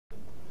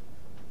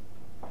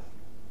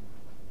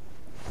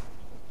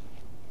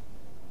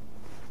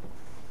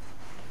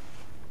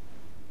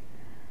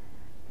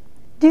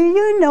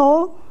you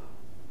know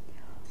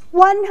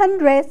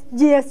 100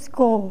 years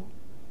ago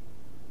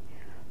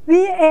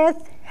we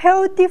ate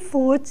healthy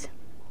food.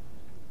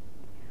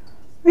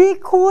 We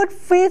could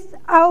feed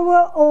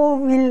our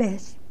own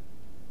village,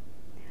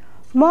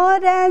 more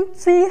than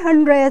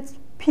 300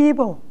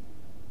 people.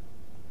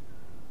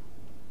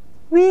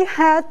 We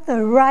had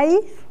the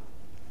rice,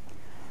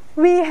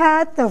 we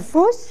had the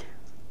fruit,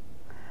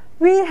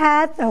 we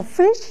had the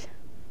fish,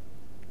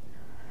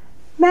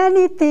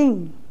 many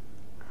things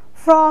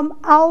from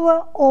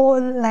our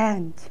own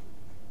land.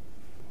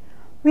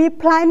 We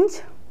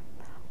plant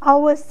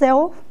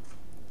ourselves.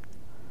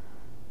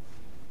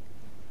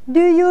 Do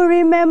you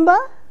remember?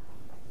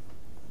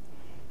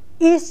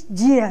 Each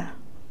year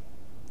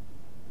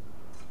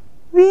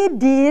we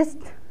did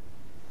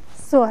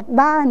สวด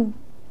บ้าน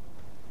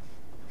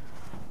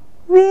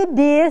We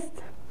did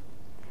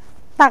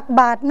ตักบ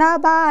าตรหน้า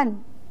บ้าน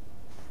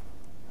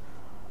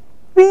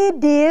We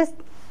did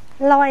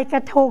ลอยกร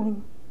ะทง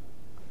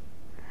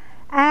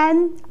and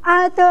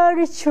other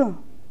rituals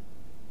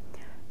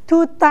to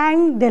thank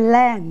the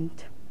land.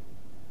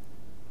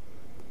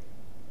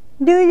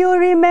 Do you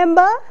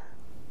remember?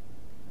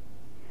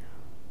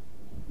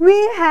 We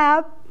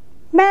have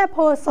แม่โพ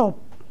ธิ์ศพ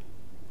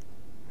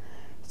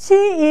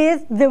She is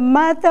the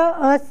mother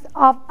earth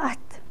of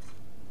us.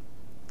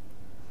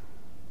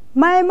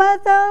 My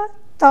mother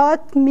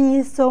taught me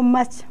so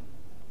much.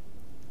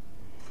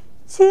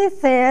 She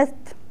says,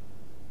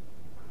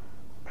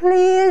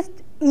 please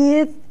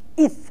eat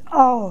it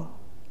all.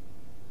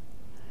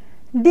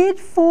 This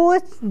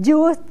food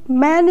used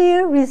many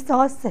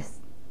resources.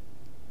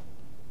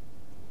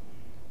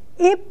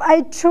 If I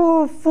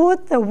threw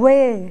food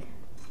away,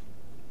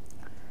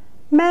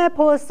 แม่โพ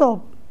ธิ์ศพ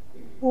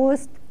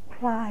would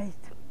cry,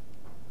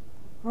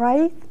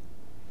 right?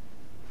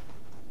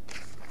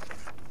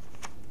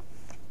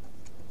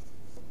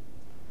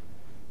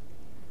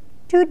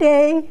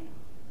 Today,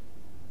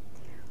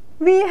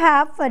 we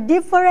have a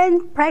different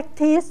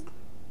practice.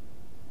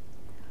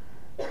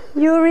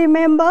 You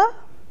remember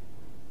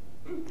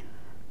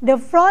the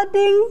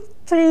flooding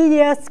 3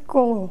 years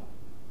ago?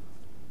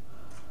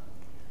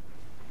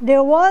 The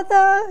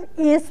water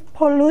is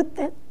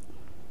polluted.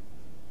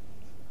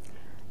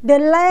 The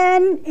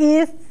land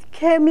is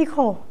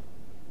chemical.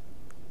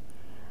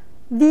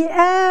 The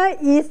air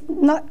is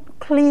not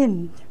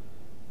clean.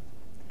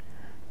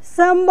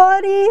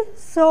 Somebody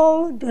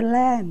sold the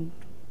land.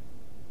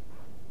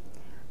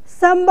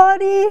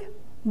 Somebody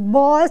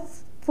bought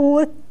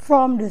food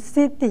from the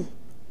city.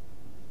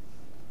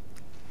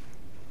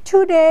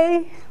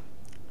 Today,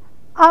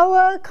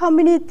 our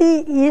community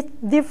is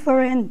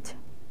different.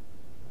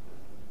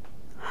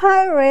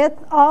 High rate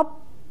of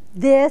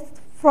death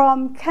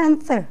from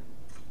cancer.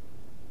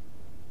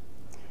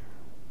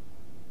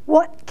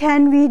 What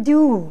can we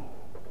do?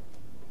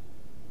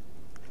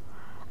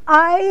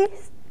 I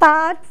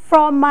start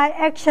from my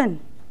action.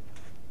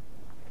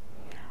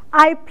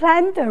 I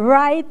plant the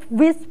right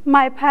with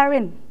my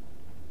parents.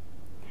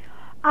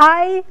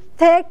 I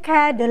take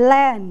care of the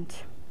land.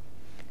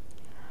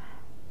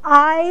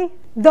 I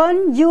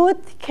don't use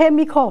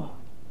chemical.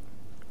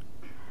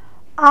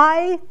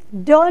 I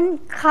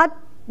don't cut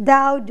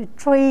down the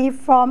tree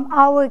from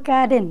our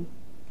garden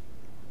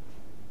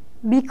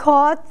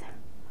because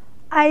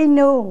I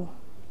know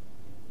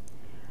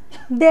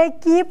they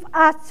give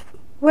us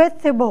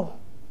vegetable.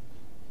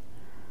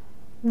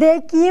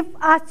 They give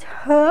us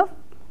herb.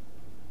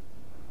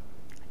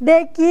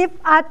 They give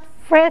us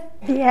fresh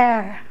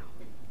air.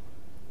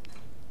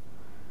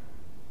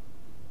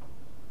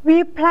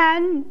 We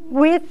plant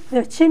with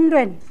the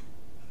children.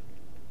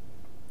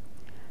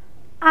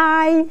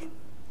 I,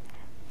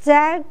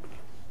 Jack,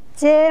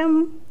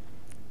 James,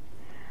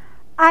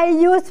 I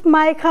use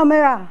my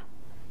camera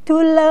to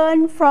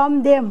learn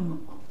from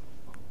them.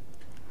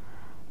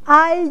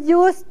 I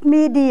use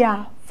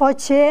media for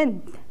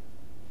change.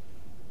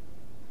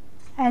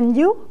 And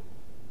you?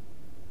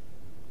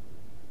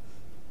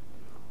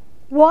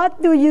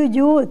 What do you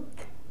use?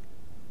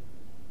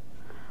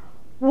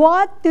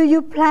 What do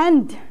you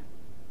plant?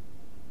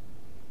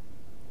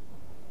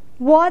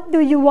 What do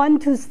you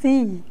want to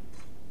see?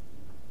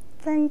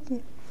 Thank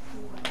you.